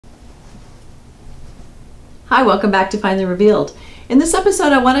Hi, welcome back to Finally Revealed. In this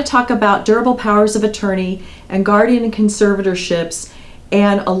episode, I want to talk about durable powers of attorney and guardian and conservatorships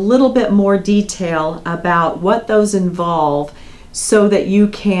and a little bit more detail about what those involve so that you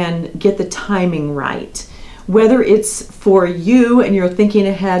can get the timing right. Whether it's for you and you're thinking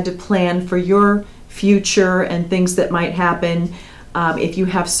ahead to plan for your future and things that might happen, if you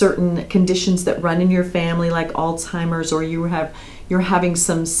have certain conditions that run in your family like Alzheimer's, or you're having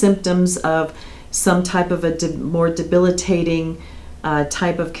some symptoms of some type of a more debilitating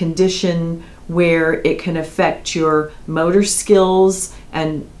type of condition where it can affect your motor skills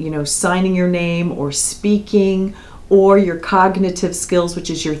and signing your name or speaking, or your cognitive skills, which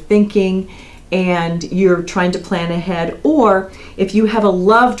is your thinking, and you're trying to plan ahead, or if you have a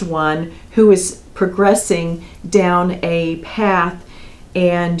loved one who is progressing down a path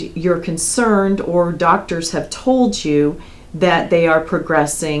and you're concerned, or doctors have told you that they are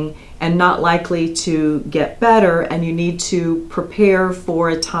progressing and not likely to get better, and you need to prepare for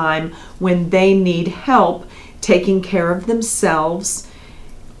a time when they need help taking care of themselves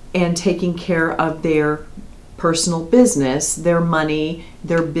and taking care of their personal business, their money,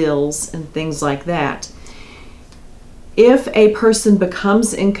 their bills, and things like that. If a person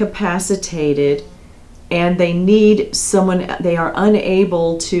becomes incapacitated and they need someone, they are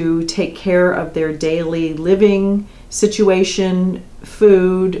unable to take care of their daily living situation,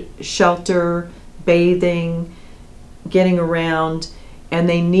 food, shelter, bathing, getting around, and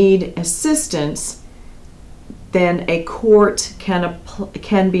they need assistance, then a court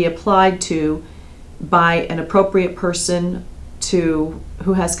can be applied to by an appropriate person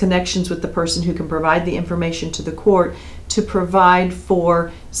who has connections with the person who can provide the information to the court to provide for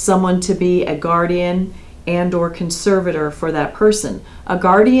someone to be a guardian and or conservator for that person. A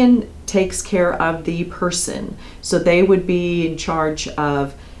guardian takes care of the person, so they would be in charge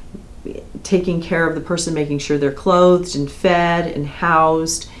of taking care of the person, making sure they're clothed and fed and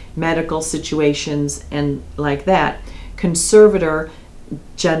housed, medical situations and like that. Conservator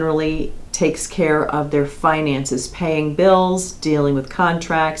generally takes care of their finances, paying bills, dealing with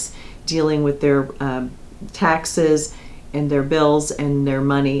contracts, dealing with their taxes and their bills and their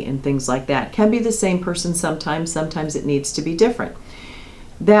money and things like that. Can be the same person sometimes it needs to be different.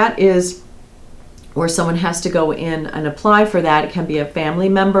 That is where someone has to go in and apply for that. It can be a family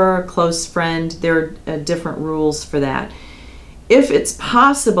member, a close friend. There are different rules for that. If it's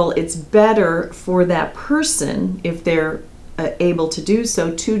possible, it's better for that person, if they're able to do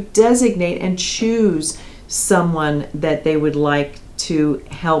so, to designate and choose someone that they would like to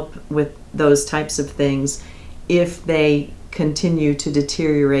help with those types of things if they continue to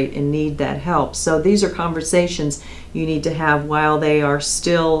deteriorate and need that help. So these are conversations you need to have while they are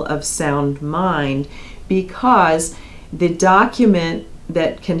still of sound mind, because the document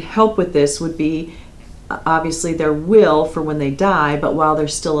that can help with this would be obviously their will for when they die, but while they're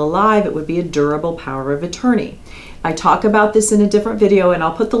still alive, it would be a durable power of attorney. I talk about this in a different video, and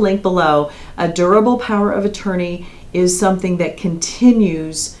I'll put the link below. A durable power of attorney is something that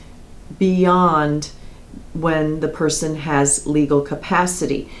continues beyond when the person has legal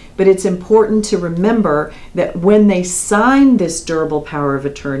capacity. But it's important to remember that when they sign this durable power of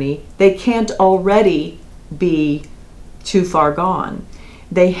attorney, they can't already be too far gone.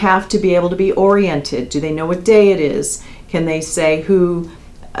 They have to be able to be oriented. Do they know what day it is? Can they say who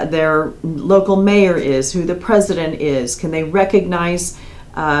their local mayor is, who the president is? Can they recognize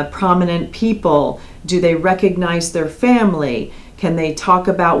prominent people? Do they recognize their family? Can they talk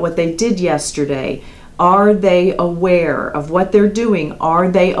about what they did yesterday? Are they aware of what they're doing? Are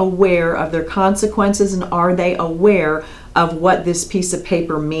they aware of their consequences? And are they aware of what this piece of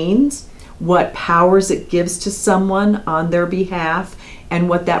paper means, what powers it gives to someone on their behalf, and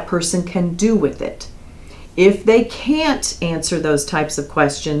what that person can do with it? If they can't answer those types of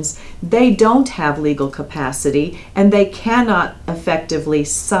questions, they don't have legal capacity and they cannot effectively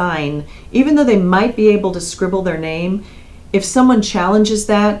sign. Even though they might be able to scribble their name, if someone challenges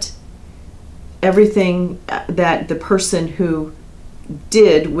that, everything that the person who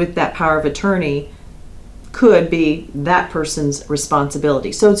did with that power of attorney could be that person's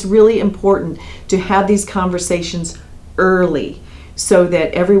responsibility. So it's really important to have these conversations early so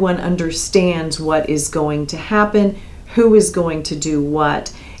that everyone understands what is going to happen, who is going to do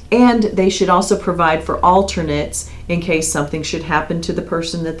what, and they should also provide for alternates in case something should happen to the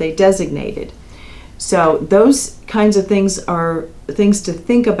person that they designated. So those kinds of things are things to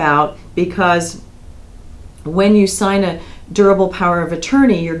think about, because when you sign a durable power of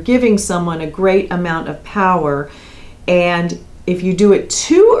attorney, you're giving someone a great amount of power, and if you do it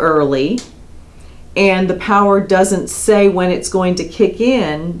too early and the power doesn't say when it's going to kick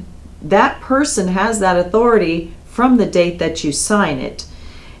in, that person has that authority from the date that you sign it.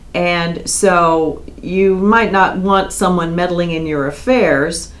 And so you might not want someone meddling in your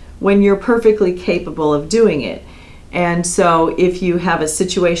affairs when you're perfectly capable of doing it. And so if you have a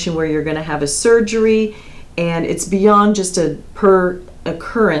situation where you're going to have a surgery and it's beyond just a per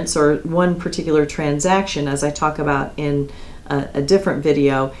occurrence or one particular transaction, as I talk about in a different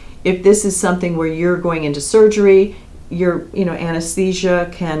video, if this is something where you're going into surgery, your anesthesia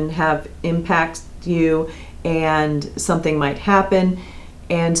can have impact you and something might happen,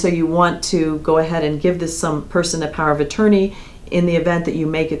 and so you want to go ahead and give this some person a power of attorney in the event that you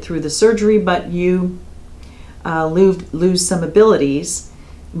make it through the surgery, but you lose some abilities,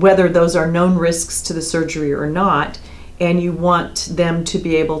 whether those are known risks to the surgery or not, and you want them to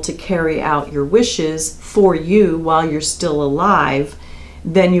be able to carry out your wishes for you while you're still alive,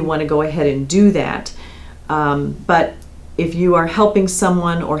 then you want to go ahead and do that. But if you are helping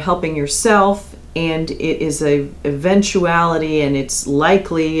someone or helping yourself and it is a eventuality and it's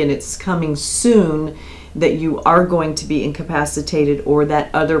likely and it's coming soon that you are going to be incapacitated or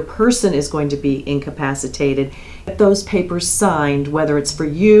that other person is going to be incapacitated, get those papers signed, whether it's for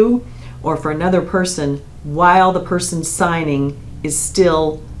you or for another person, while the person signing is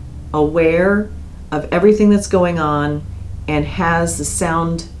still aware of everything that's going on and has the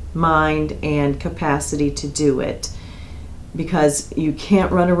sound mind and capacity to do it. Because you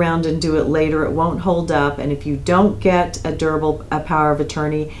can't run around and do it later, it won't hold up. And if you don't get a power of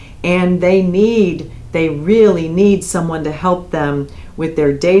attorney, and they really need someone to help them with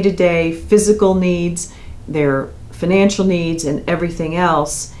their day-to-day physical needs, their financial needs, and everything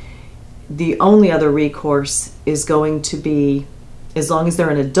else, the only other recourse is going to be, as long as they're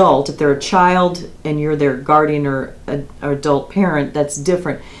an adult. If they're a child and you're their guardian or adult parent, that's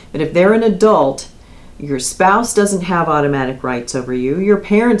different. But if they're an adult, your spouse doesn't have automatic rights over you. Your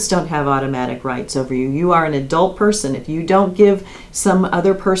parents don't have automatic rights over you. You are an adult person. If you don't give some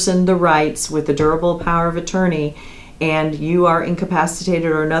other person the rights with a durable power of attorney and you are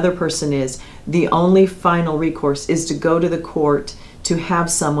incapacitated or another person is, the only final recourse is to go to the court to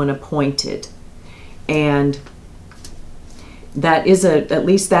have someone appointed. And that is at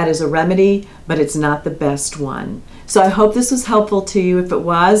least that is a remedy, but it's not the best one. So I hope this was helpful to you. If it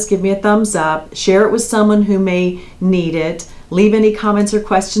was, give me a thumbs up. Share it with someone who may need it. Leave any comments or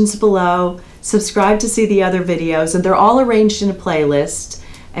questions below. Subscribe to see the other videos, and they're all arranged in a playlist.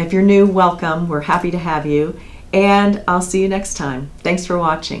 If you're new, welcome. We're happy to have you. And I'll see you next time. Thanks for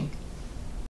watching.